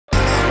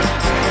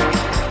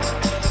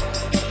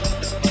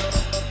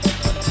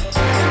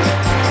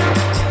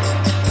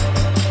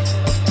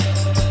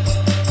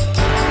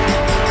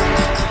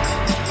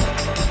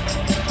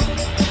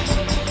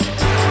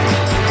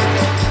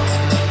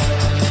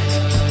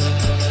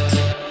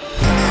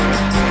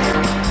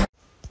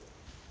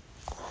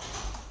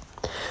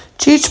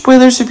Cage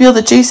spoilers reveal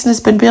that Jason has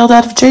been bailed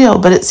out of jail,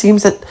 but it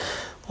seems that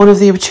one of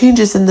the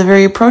changes in the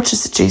very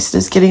approaches that Jason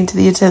is getting to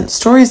the intense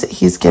stories that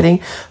he's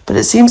getting, but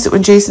it seems that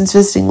when Jason's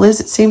visiting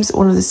Liz, it seems that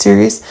one of the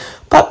serious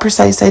but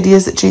precise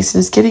ideas that Jason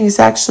is getting is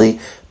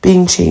actually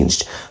being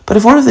changed. But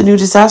if one of the new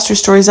disaster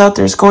stories out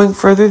there is going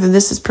further, then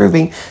this is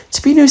proving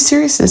to be new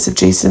seriousness if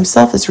Jason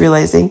himself is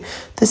realizing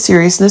the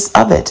seriousness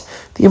of it.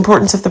 The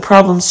importance of the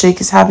problems Jake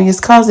is having is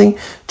causing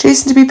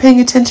Jason to be paying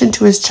attention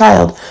to his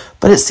child.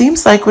 But it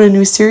seems like when a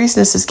new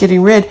seriousness is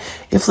getting rid,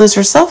 if Liz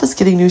herself is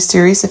getting new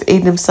serious, if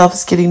Aiden himself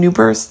is getting new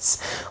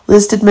bursts.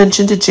 Liz did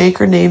mention to Jake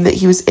her name that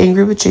he was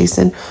angry with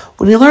Jason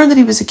when he learned that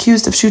he was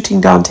accused of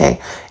shooting Dante.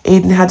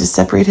 Aiden had to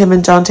separate him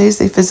and Dante as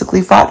they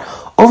physically fought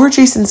over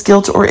Jason's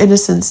guilt or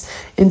innocence.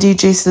 Indeed,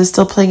 Jason is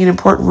still playing an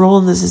important role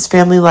in Liz's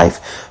family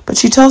life, but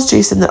she tells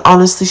Jason that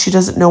honestly she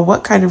doesn't know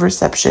what kind of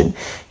reception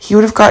he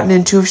would have gotten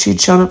into if she'd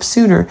shown up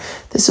sooner.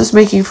 This was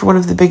making for one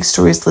of the big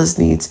stories Liz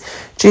needs.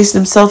 Jason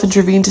himself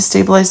intervened to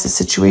stabilize the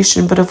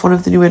situation, but if one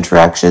of the new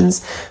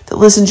interactions that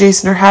Liz and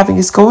Jason are having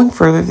is going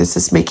further, this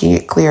is making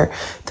it clear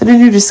that a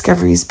new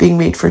discovery is being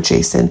made for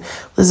Jason.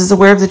 Liz is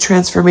aware of the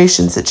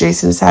transformations that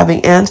Jason is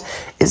having, and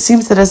it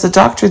seems that as a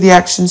doctor, the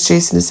actions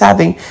Jason is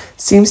having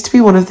seems to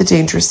be one of the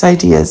dangerous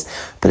ideas.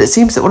 But it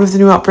seems that one of the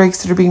new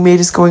outbreaks that are being made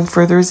is going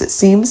further, as it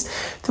seems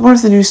that one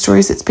of the new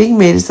stories that's being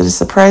made is that a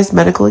surprise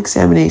medical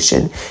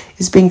examination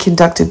is being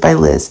conducted by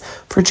Liz.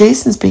 For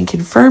Jason's being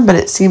confirmed, but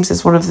it seems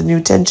as one of the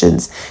new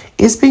tensions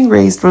is being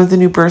raised, one of the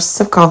new bursts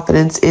of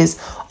confidence is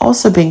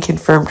also being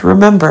confirmed.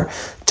 Remember,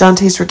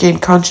 Dante's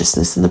regained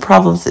consciousness and the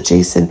problems that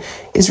Jason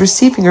is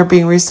receiving are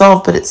being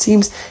resolved, but it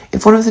seems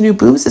if one of the new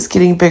booms is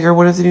getting bigger,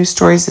 one of the new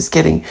stories is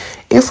getting,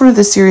 if one of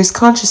the serious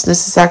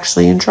consciousness is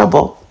actually in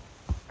trouble.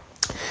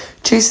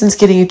 Jason's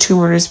getting a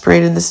tumor in his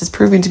brain, and this is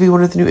proving to be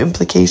one of the new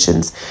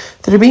implications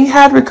that are being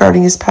had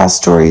regarding his past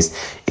stories.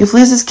 If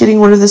Liz is getting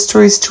one of the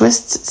story's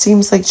twists, it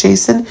seems like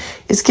Jason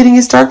is getting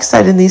his dark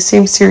side in these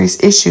same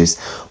serious issues.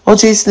 While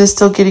Jason is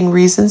still getting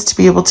reasons to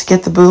be able to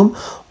get the boom,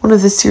 one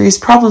of the serious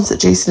problems that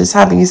Jason is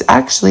having is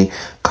actually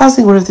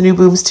causing one of the new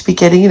booms to be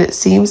getting, and it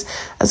seems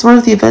as one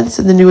of the events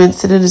in the new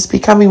incident is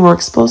becoming more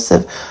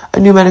explosive, a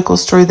new medical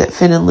story that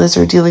Finn and Liz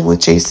are dealing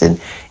with Jason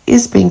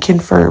is being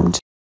confirmed.